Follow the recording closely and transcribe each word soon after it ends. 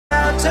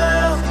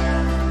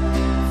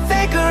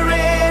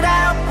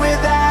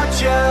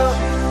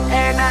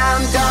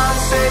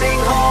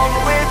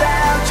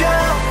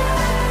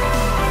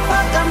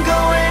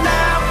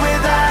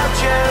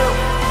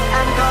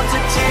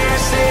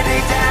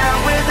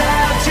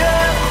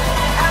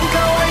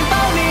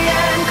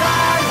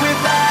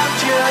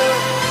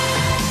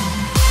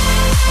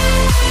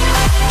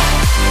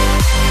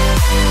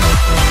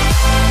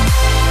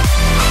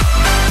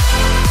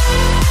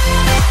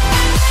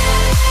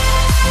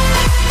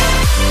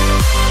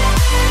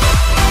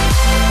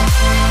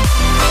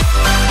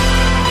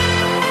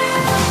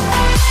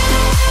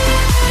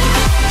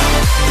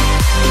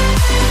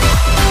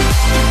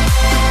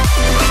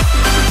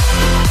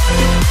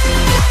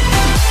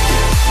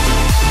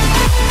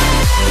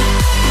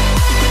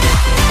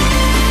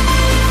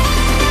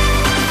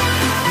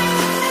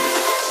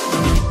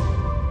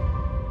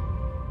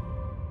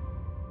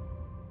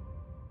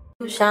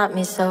shot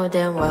me so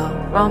damn well.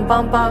 Rum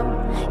bum bum,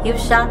 you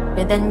shot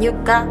me, then you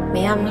got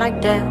me. I'm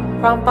like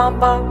damn. Rum bum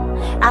bum,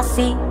 I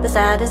see the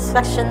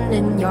satisfaction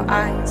in your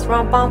eyes.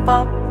 Rum bum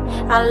bum,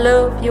 I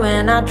love you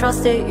and I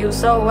trusted you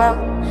so well.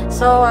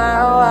 So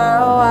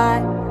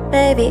why,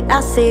 baby,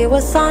 I see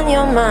what's on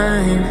your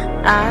mind.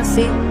 I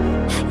see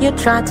you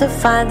tried to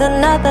find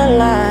another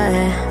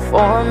lie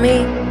for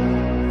me.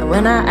 And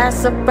when I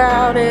ask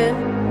about it,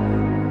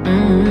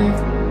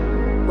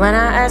 when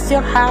I ask,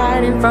 you're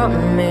hiding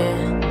from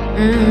me.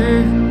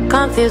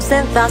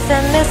 Confusing thoughts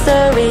and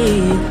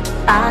misery.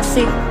 I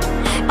see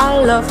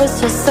our love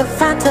was just a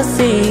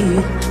fantasy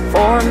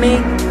for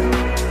me.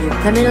 You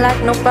play me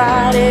like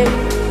nobody.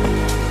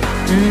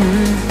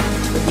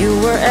 But you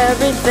were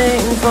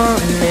everything for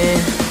me.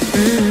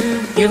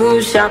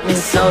 You shot me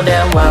so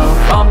damn well.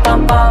 Bum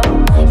bum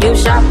bum. You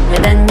shot me,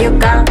 then you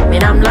got me,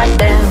 and I'm like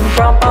damn.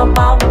 Bum bum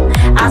bum.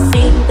 I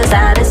see the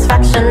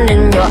satisfaction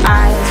in your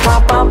eyes.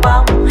 Bum bum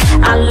bum.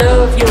 I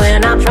love you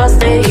and I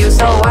trusted you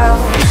so well.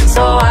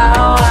 So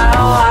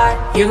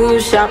why? You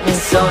shot me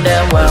so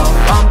damn well.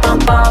 Bum bum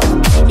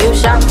bum. You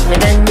shot me,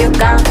 then you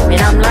got me,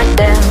 and I'm like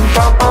damn.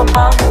 Bum bum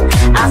bum.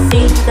 I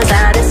see the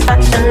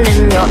satisfaction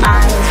in your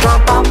eyes. Bum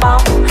bum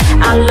bum.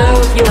 I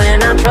love you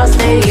and I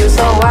trusted you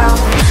so well.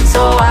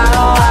 So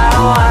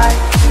why?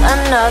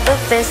 Another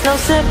face, no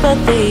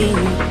sympathy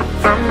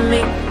from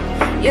me.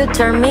 You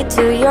turn me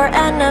to your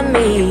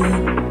enemy.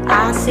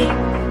 I see.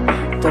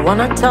 Don't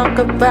wanna talk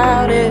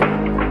about it.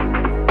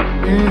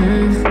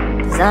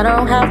 Cause I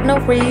don't have no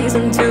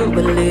reason to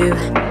believe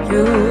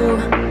you.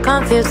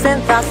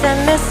 Confusing thoughts and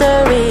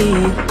misery.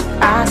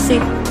 I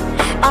see.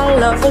 Our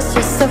love was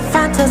just a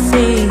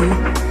fantasy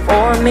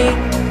for me.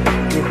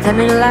 You play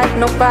me like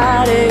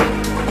nobody.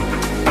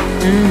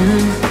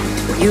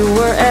 You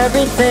were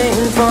everything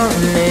for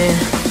me.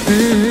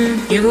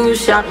 You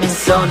shot me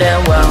so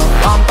damn well.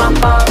 Bum bum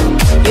bum.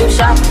 You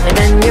shot me,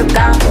 then you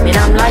got me, and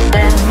I'm like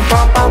damn.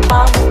 Bum bum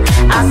bum.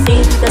 I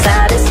see the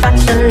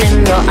satisfaction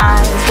in your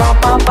eyes. Bum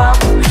bum bum.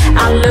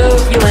 I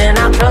love you and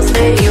I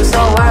trusted you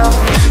so well.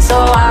 So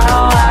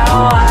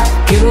why?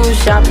 You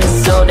shot me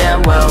so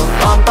damn well.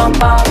 Bum bum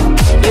bum.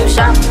 You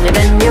shot me,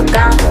 then you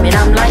got me, and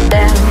I'm like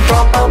damn.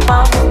 Bum bum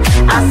bum.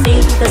 I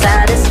see the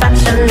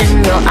satisfaction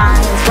in your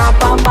eyes. Bum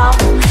bum bum.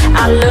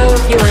 I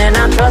love you and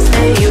I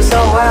trusted you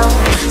so well.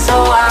 So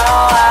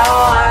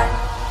why?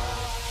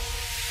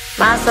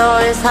 My soul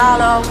is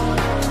hollow.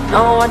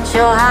 Know what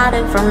you're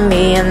hiding from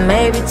me, and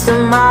maybe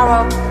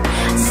tomorrow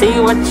see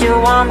what you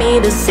want me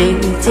to see.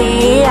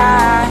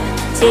 T.I.,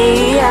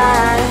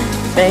 T.I.,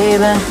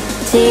 baby,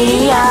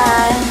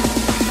 T.I.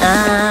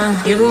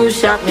 You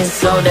shot me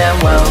so damn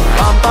well.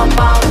 Bum bum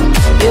bum.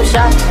 You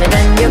shot me,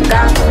 then you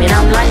got me, and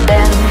I'm like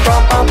damn.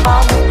 Bum bum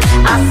bum.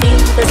 I see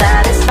the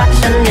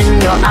satisfaction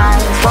in your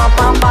eyes. Bum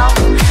bum bum.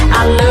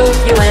 I love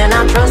you and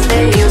I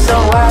trusted you so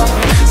well.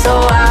 So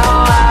why?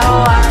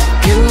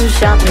 You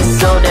shot me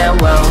so damn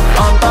well.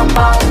 Bum bum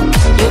bum.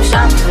 You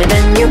shot me,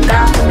 then you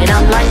got me, and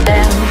I'm like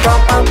damn.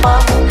 Bum bum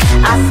bum.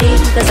 I see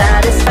the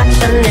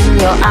satisfaction in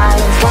your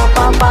eyes. Bum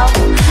bum bum.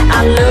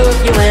 I love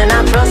you and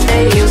I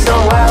trusted you so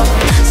well.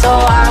 So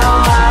why?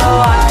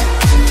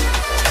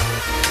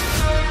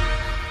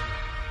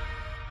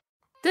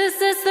 This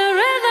is the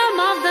rhythm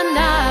of the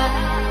night.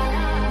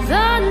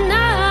 The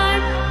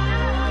night.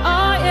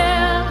 Oh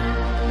yeah.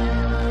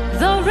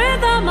 The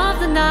rhythm of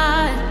the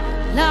night.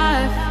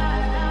 Life.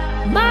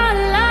 My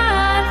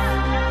life.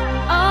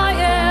 Oh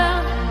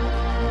yeah.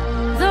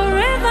 The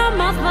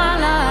rhythm of my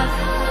life.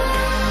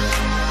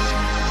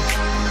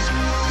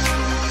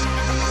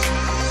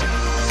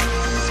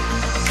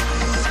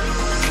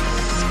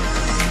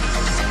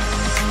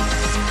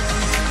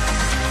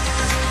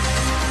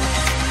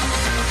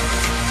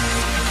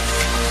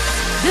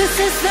 This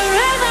is the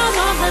rhythm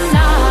of the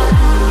night.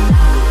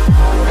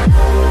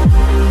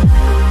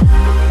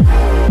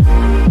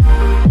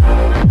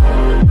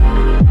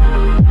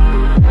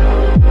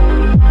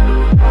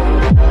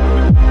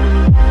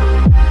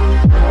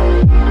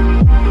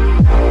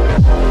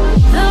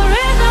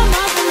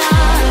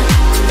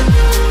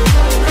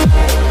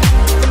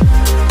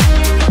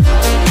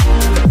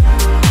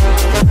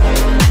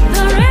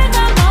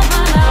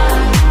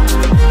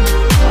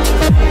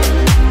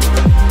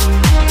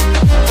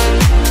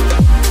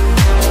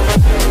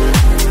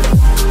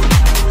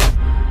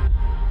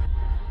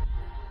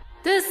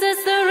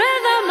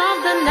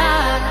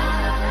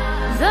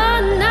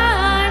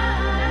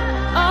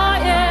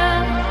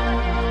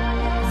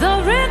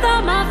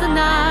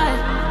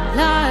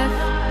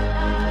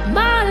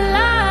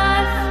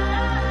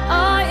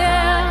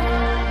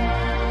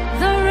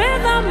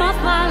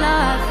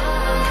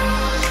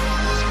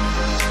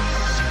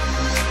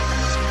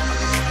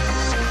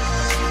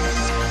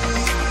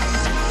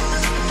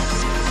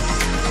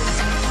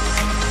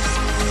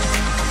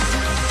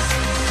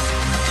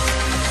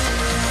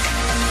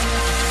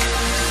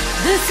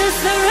 This is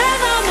the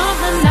rhythm of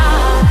the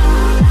night.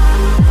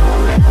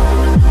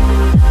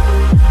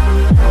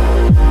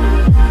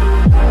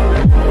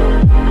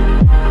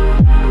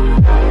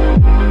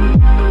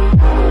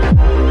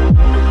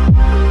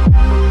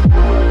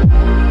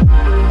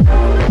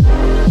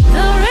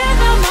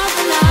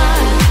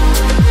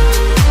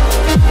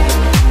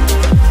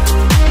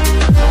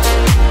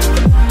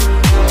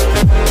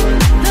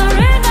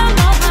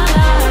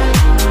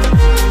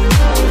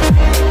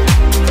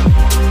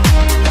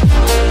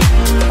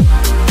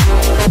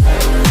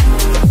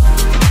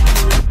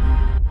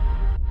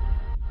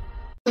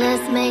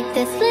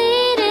 This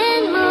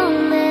fleeting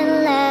moment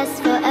lasts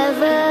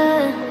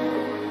forever.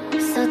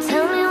 So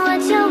tell me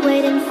what you're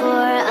waiting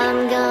for.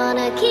 I'm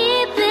gonna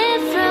keep it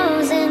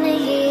frozen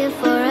here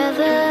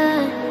forever.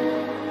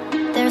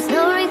 There's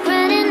no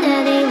regretting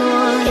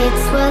anymore.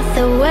 It's worth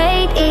the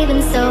wait,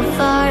 even so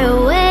far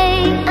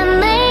away. I'm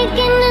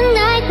making the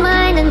night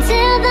mine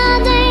until the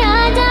day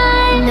I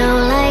die. No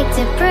light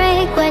to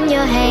break when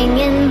you're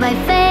hanging by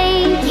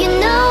fate. You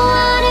know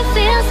what it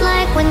feels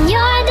like when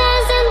you're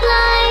dancing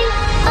blind.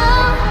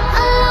 All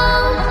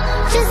alone,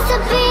 just a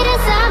beat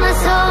inside my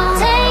soul.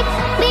 Take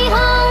me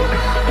home,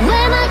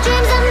 where my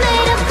dreams are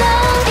made of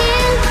gold.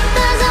 In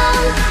the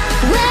zone,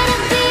 where the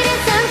beat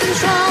is in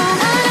control.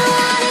 I know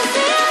what it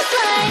feels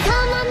like.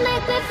 Come on,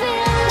 make me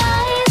feel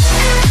alive.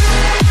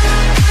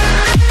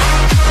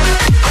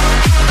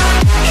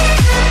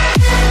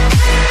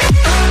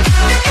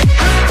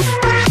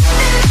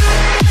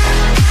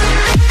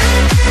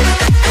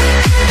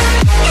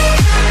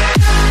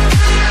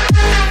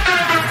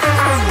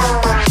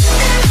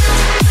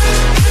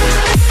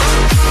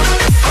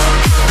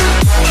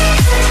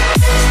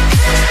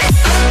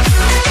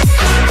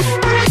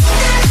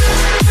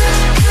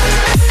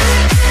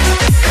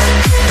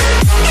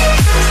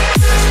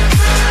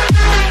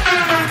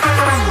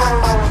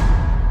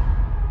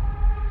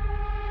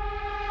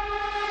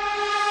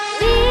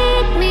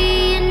 Meet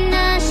me in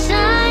the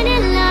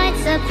shining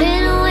lights. I've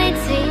been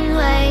waiting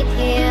right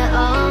here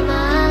all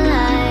my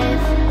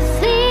life.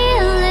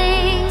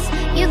 Feelings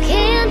you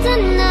can't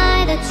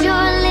deny that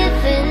you're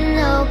living.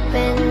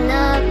 Open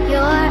up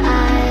your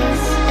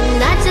eyes,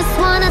 and I just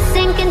wanna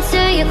sink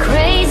into your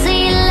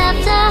crazy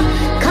laughter.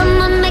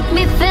 Come on, make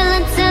me feel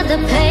until the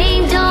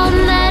pain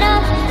don't matter.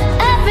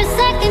 Every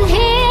second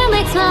here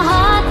makes my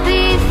heart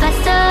beat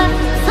faster.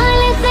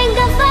 Finally think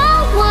I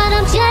found what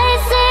I'm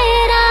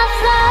chasing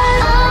after.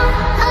 All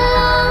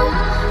alone,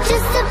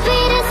 just a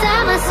beat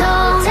inside my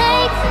soul.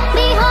 Take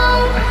me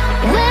home,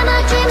 where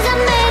my dreams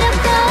are made of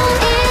gold.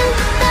 In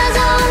the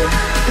zone,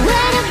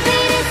 where the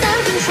beat is in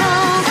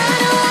control. I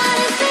know what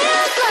it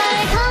feels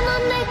like. Come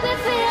on, make me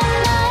feel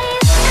alive.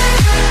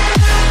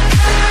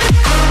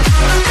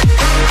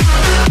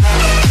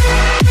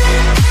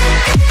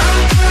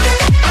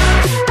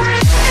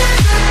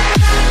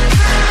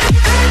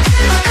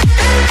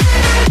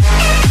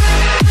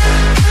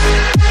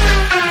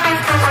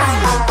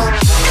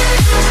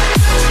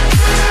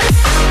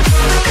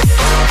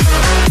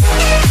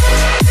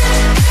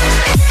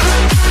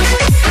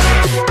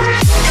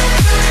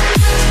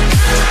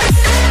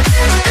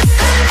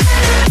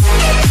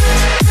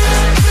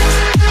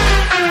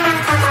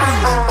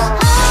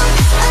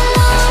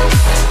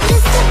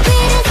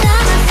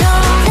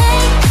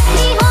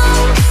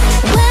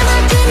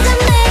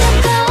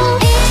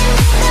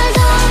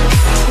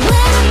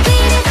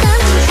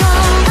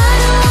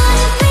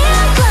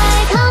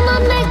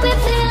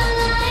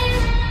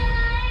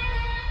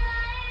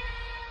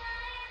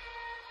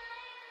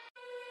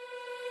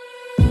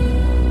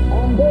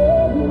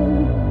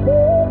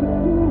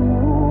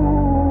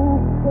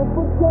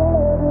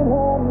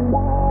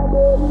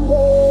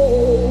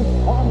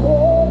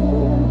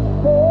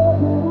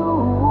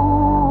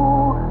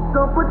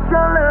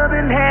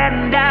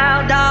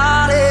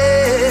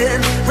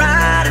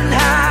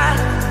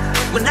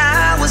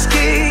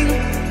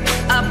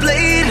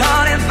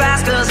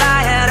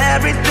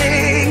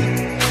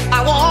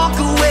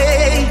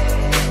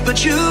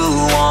 But you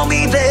want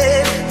me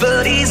there,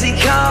 but easy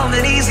come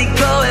and easy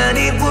go, and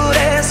it would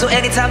end. So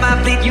anytime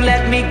I bleed, you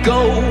let me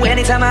go.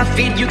 Anytime I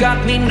feed, you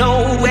got me,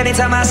 no.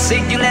 Anytime I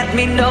seek, you let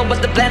me know.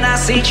 But the plan I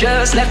see,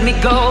 just let me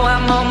go.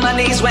 I'm on my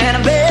knees when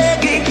I'm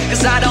begging,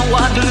 cause I don't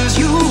want to lose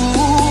you.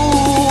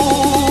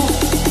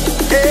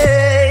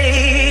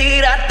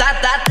 Hey, da da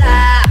da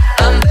da.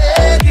 I'm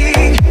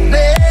begging,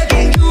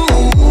 begging you.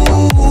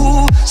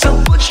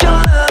 So put your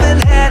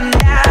loving hand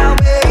down,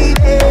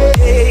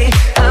 baby.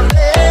 I'm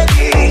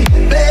begging,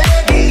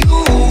 begging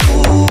you.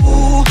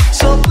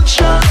 So put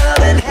your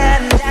loving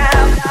hand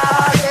down,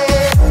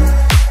 darling.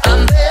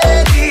 I'm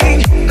begging,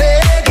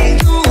 begging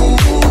you.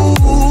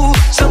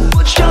 So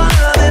put your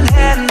loving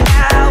hand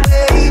down,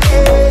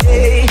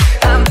 baby.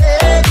 I'm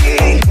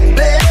begging,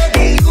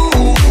 begging you.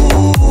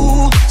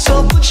 So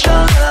put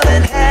your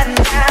loving hand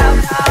down,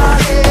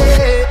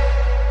 darling.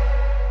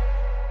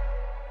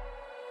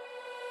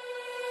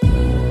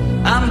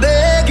 I'm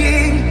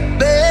begging,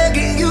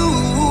 begging you.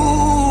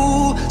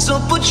 So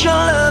put your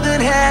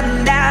loving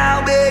hand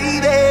down,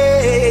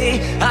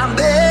 baby. I'm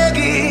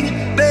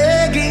begging,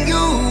 begging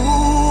you.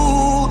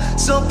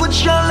 So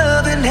put your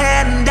loving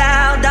hand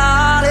down,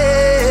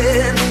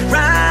 darling.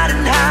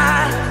 Riding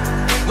high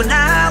when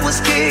I was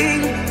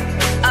king.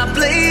 I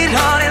played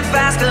hard and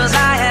fast cause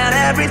I had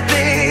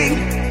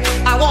everything.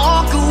 I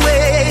walk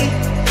away,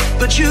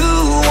 but you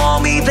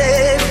want me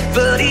there.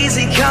 But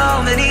easy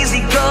come and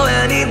easy go,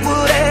 and it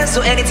would end.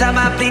 So anytime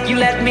I bleed, you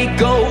let me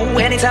go.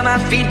 Anytime I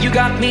feed, you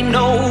got me,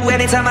 no.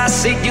 Anytime I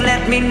seek, you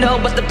let me know.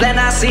 But the plan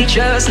I see,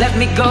 just let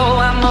me go.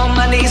 I'm on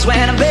my knees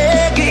when I'm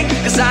begging,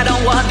 cause I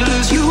don't want to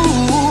lose you.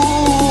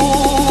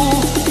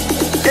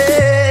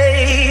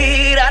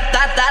 Hey, da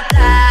da da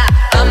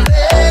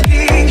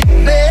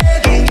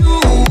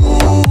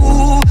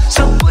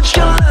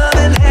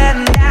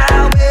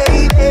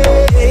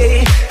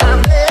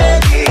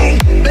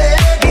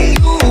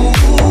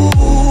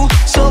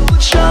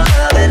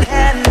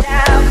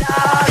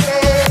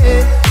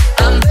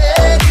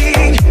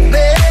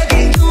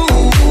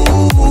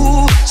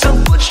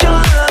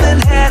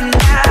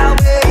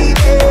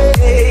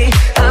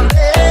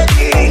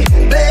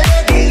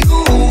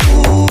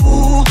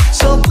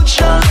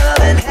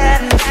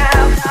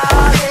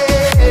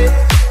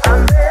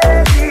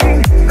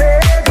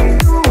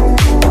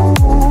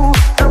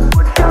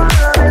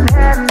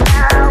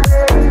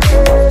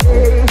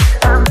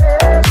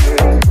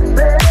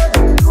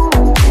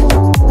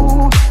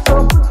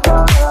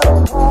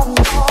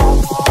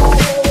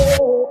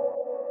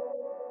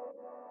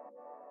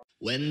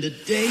When the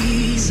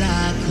days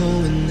are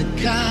cold and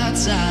the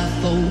cards are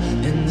full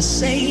and the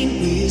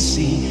saint we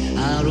see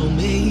are all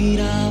made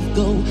of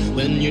gold,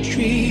 when your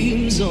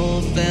dreams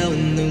all fell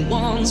and the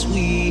ones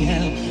we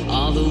held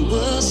are the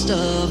worst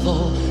of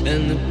all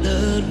and the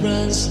blood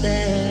runs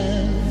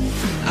there.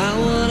 I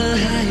wanna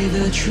hide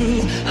the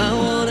truth, I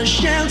wanna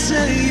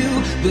shelter you,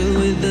 but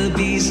with the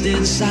beast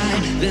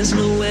inside, there's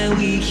nowhere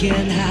we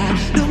can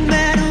hide. No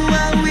matter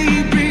what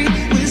we breathe,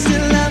 we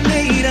still are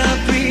made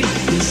of breed.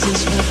 This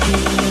is my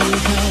kingdom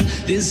come,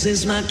 this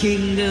is my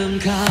kingdom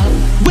come.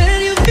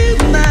 When you feel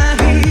my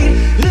heat,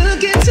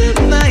 look into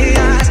my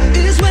eyes,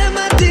 is where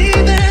my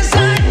demons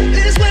hide,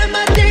 is where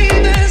my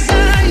demons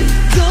hide.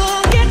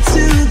 Don't get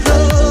too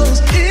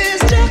close,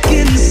 it's dark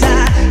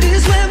inside,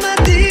 is where my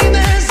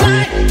demons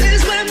hide,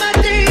 is where my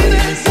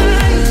demons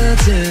hide.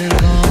 Curtain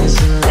call is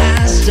the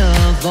last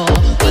of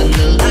all, when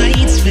the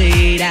lights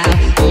fade out,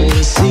 all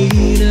the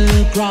scene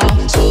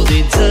across. So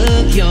they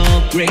dug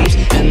your graves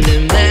and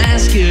they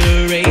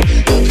masquerade.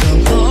 Look,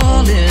 I'm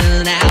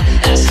calling out,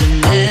 that's the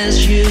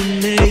mess you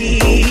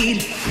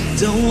made.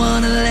 Don't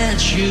wanna let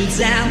you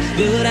down,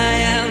 but I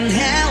am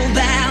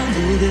hellbound.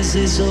 Oh, this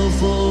is all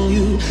for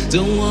you,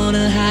 don't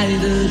wanna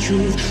hide the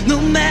truth. No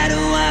matter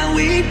what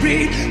we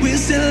breed, we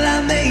still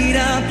are made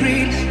of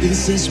greed.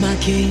 This is my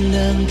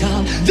kingdom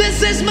come,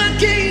 this is my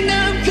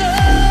kingdom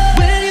come.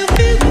 When you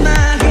feel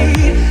my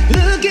heat,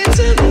 look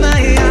into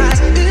my eyes,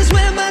 it's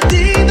where my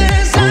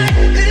demons hide,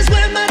 it's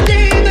where my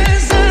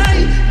demons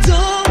hide.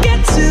 Don't get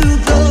too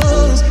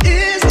close,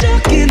 it's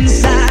dark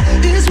inside,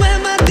 it's where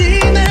my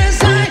demons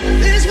hide,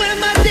 it's where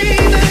my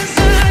demons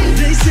hide.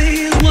 They say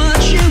it's what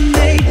you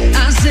made,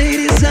 I say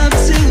it's up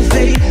to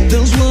fate.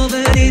 Those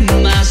woven in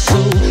my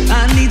soul,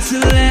 I need to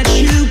let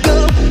you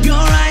go.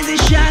 Your eyes, they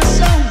shine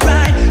so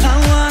bright, I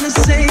wanna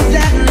save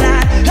that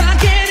light. I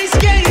can't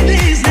escape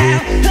this now,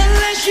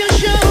 unless you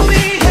show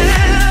me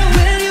how.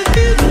 When you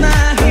feel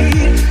my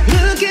heat,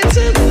 look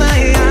into my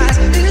eyes,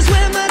 it's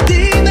where my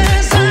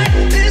demons hide,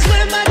 it's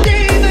where my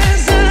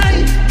demons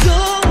hide.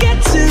 Don't get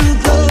too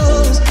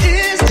close,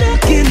 it's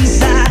dark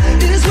inside,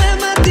 it's where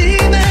my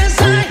demons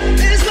hide,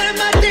 it's where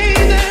my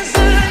demons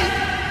hide.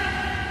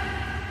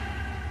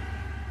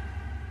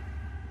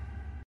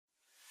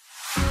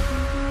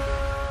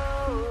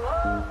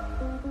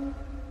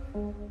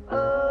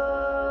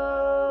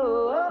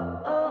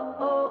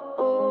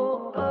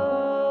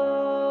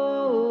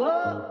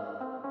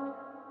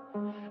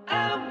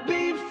 I'll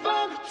be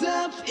fucked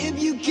up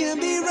if you can't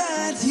be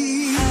right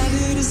here. I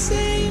do the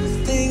same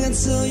thing, I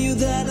tell you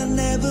that I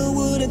never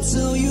would. I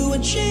tell you I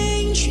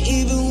change,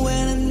 even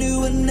when I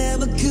knew I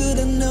never could.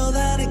 I know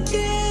that I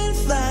can't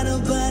find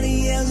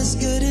nobody else as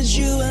good as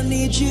you. I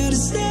need you to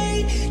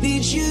stay,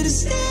 need you to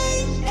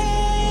stay.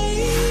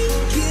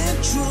 Get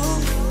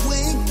drunk,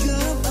 wake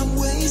up, I'm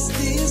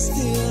wasted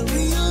still.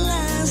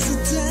 Realize the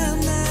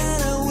time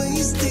that I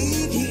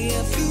wasted here.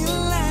 I feel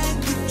like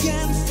you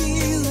can't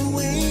feel the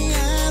way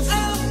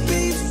I'll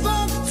be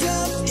fucked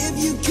up if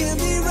you can't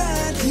be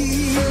right here.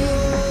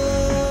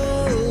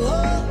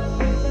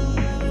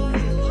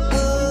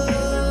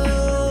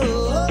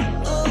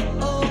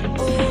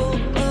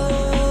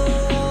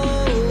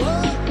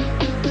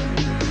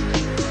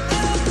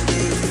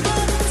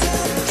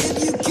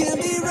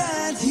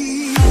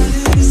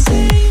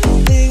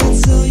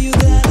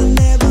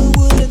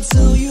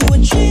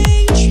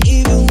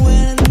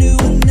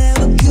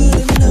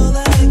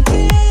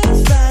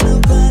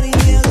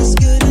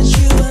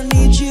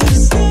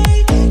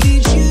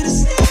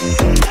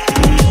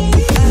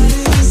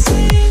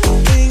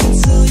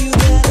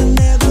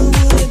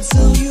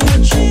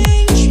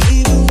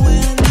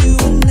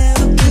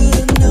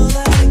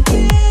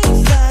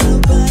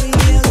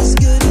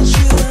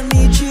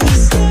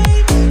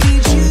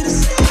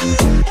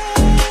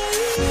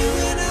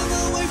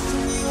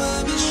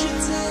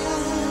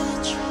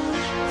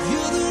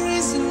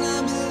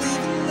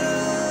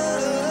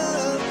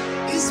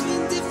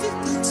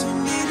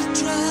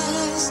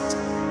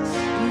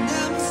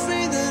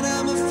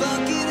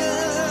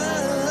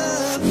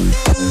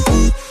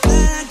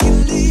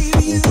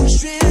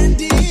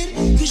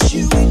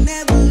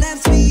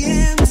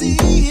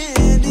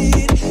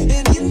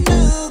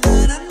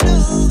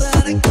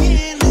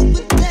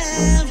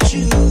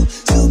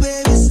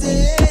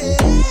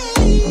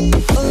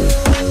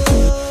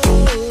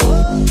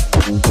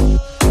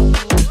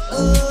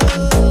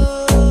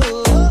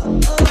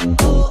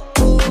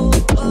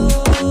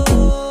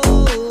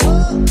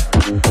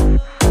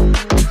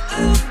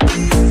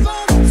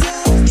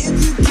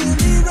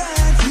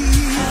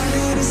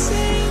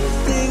 Say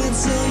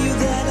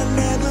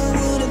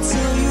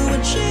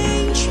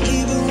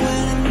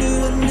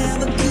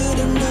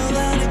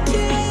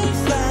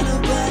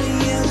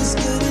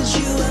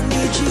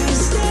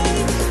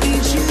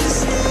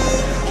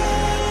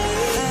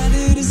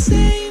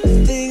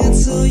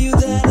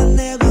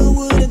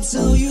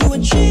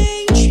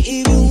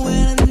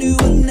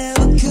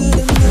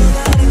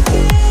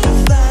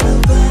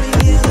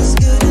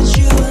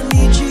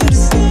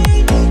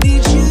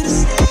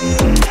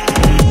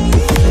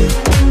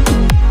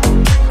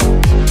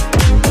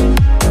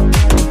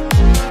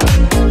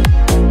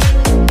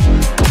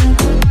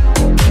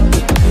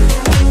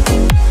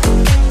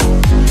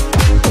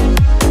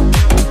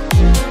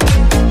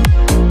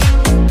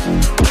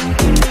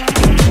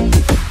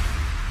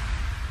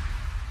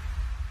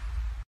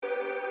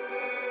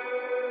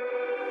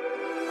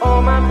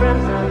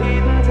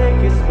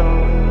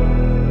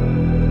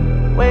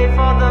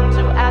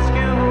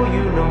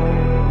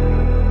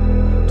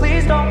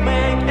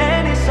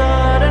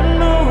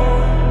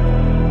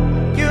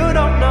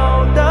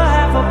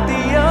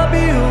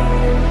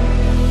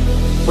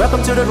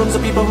Welcome to the rooms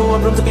of people who are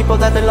rooms of people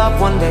that they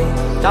love one day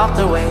docked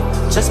away.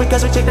 Just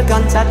because we check the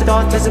guns at the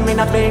door doesn't mean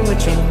not playing with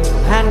chain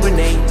hand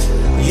grenades.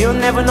 You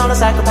never know the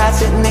psychopath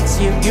sitting next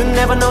to you. You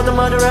never know the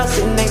murderer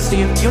sitting next to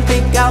you. You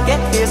think I'll get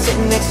here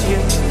sitting next to you,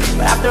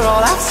 but after all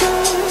I've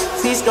said,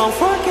 please don't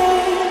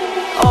forget.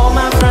 All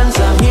my friends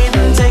are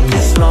heathen, take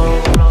it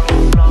slow.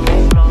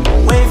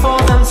 Wait for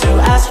them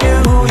to ask you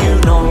who you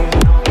know.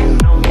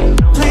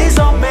 Please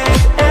don't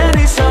make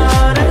any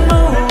sudden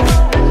move.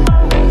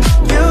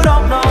 You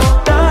don't know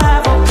the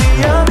half of the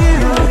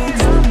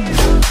abuse.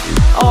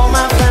 All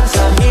my friends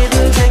are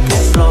heathen, take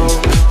it slow.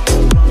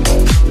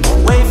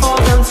 Wait for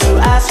them to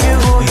ask you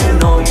who you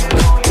know.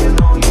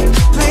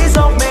 Please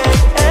don't make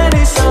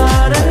any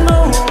sudden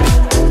move.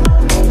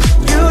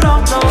 You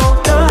don't know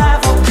the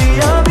half of the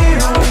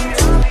abuse.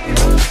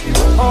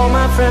 All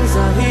my friends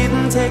are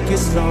heathen, take it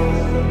slow.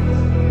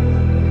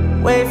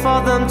 Wait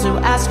for them to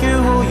ask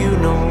you who you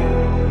know.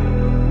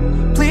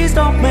 Please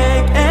don't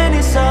make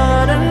any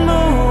sudden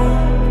move.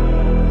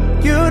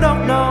 You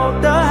don't know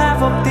the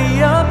half of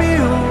the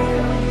abuse.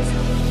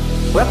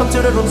 Welcome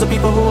to the rooms of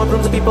people who are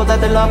rooms of people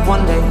that they love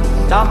one day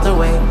docked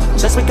away.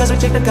 Just because we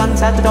check the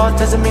guns at the door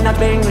doesn't mean not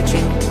playing with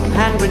chain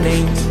hand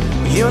grenades.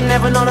 You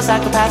never know the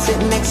psychopath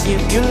sitting next to you.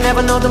 You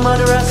never know the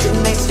murderer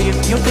sitting next to you.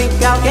 You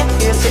think I'll get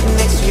here sitting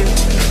next to you,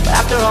 but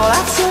after all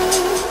I've said,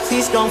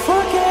 please don't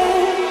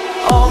forget.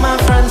 All my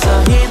friends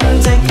are heathen,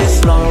 take it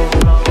slow.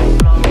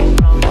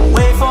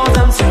 Wait for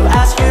them to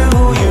ask you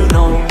who you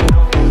know.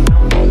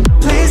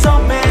 Please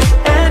don't make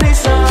any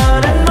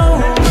sudden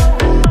move.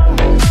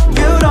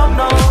 You don't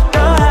know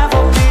the half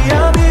of the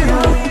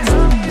abuse.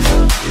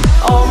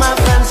 All my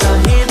friends are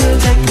heathen,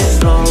 take it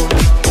slow.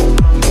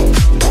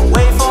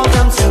 Wait for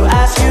them to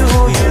ask you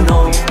who you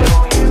know.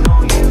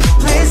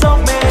 Please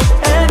don't make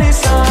any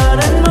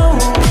sudden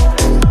move.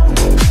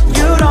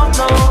 You don't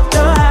know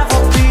the half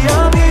of the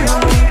abuse.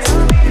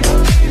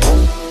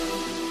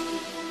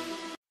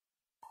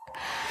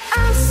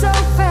 I'm so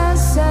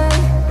fancy,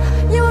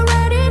 you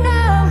already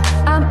know.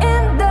 I'm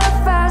in the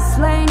fast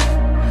lane,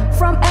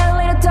 from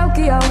LA to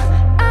Tokyo.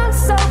 I'm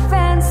so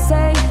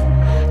fancy,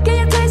 can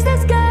you taste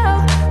this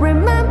girl?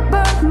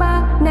 Remember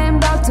my name,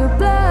 about to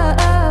blow.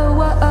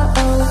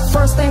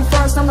 First thing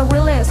first, I'm the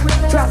realest.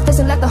 Drop this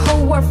and let the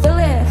whole world feel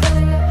it.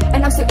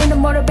 And I'm still in the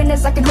motor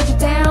business, I can hold you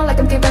down like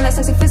I'm giving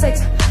lessons in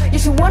physics. You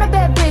should want a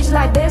bad bitch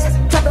like this.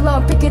 Drop it low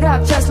and pick it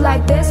up just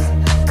like this.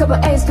 Couple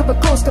A's, couple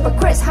goals, couple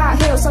Chris. High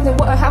heels, something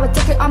water, have a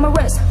ticket on my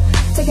wrist.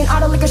 Taking all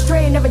the liquor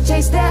straight, never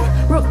chase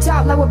that.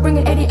 Rooftop like we're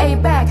bringing 88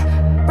 back.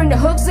 Bring the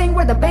hooks in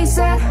where the bass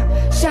at.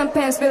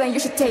 Champagne spilling, you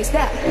should taste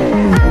that.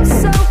 I'm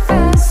so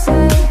fancy,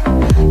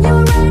 you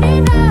already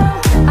know.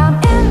 I'm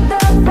in the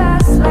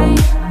fast lane,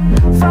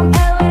 from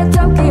LA to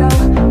Tokyo.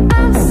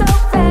 I'm so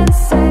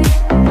fancy,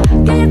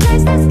 can you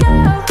taste this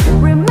girl?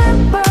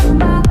 Remember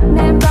my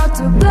name, about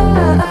to blow.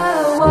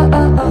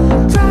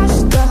 Trash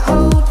the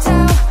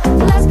hotel,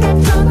 let's get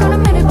drunk on a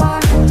minibar.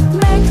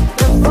 Make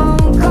the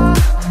phone call,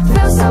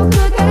 feel so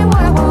good getting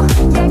what I want.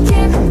 Yeah,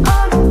 keep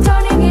on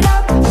turning it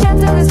up.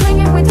 Chantel is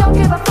ringing, we don't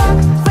give a fuck.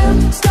 Film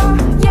star,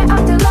 yeah,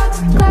 I'm deluxe.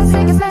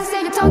 Classic is fancy,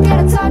 you don't get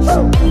a touch.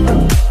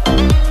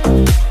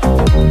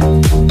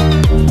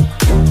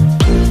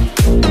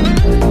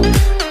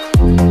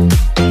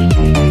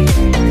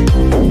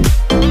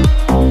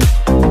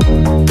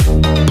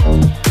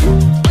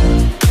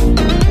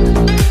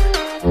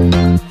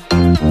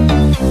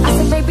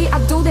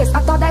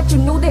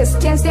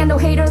 Can't stand no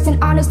haters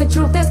and honest, the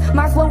truth is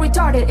my flow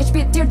retarded, each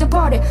beat dear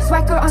departed.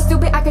 Swagger on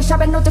stupid, I can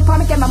shop at no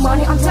department. Get my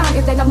money on time,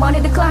 if they not money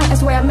decline. I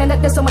swear I meant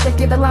it, there's so much I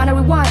give the line a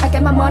rewind. I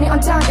get my money on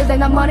time, if they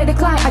not money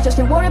decline. I just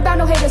can't worry about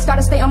no haters,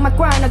 gotta stay on my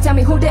grind. Now tell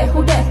me who that,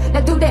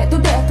 now do that,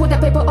 put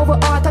that paper over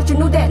all, I thought you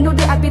knew that,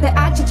 I'd be the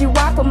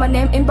I-G-G-Y, put my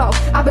name in bold.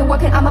 I've been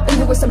working, I'm up in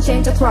here with some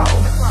change to throw.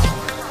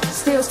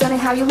 Still stunning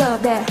how you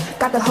love that.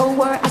 Got the whole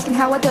world asking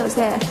how I does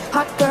that.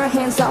 Hot girl,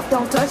 hands off,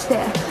 don't touch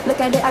that.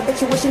 Look at it, I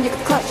bet you wishing you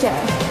could clutch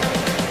that.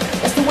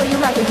 That's the way you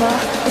like it, huh?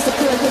 It's a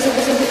good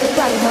vision, you could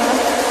write it, huh?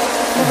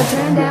 Never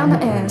turn down the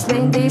ends,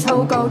 letting these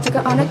whole gold trigger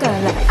on a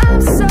gun like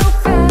I'm so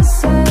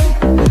fancy,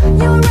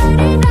 you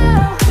already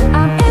know.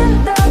 I'm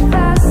in the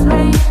fast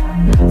lane,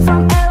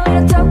 from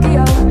LA to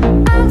Tokyo.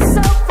 I'm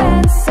so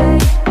fancy,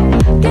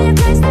 can you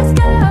taste this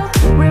girl?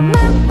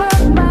 Remember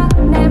my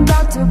name,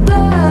 about to blow.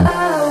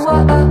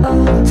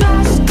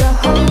 Trash the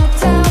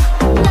hotel,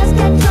 let's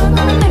get drunk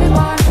on a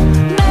minibar.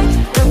 Make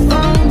the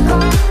phone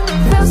call,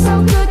 feel so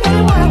good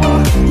getting what I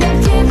want. Yeah,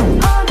 keep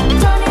on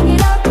turning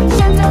it up.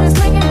 Chantel is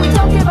ringing, we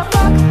don't give a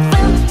fuck.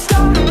 Film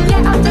star,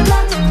 yeah, I'm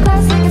deluxe.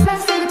 Classic is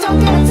fancy, you don't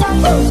get a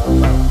touch.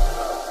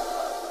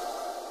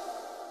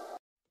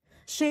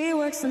 She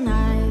works the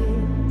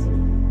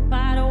night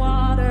by the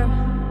water.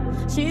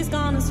 She's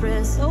gone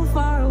astray, so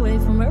far away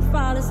from her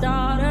father's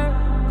daughter.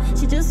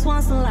 She just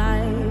wants a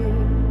life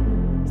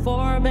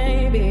for a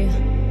baby,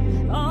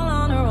 all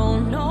on her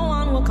own. No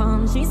one will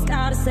come, she's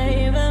gotta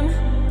save him.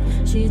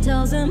 She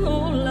tells him,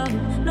 oh love,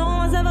 no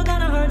one's ever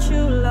gonna hurt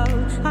you,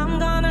 love. I'm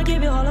gonna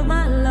give you all of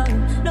my love.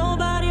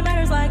 Nobody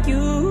matters like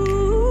you.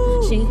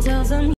 She tells him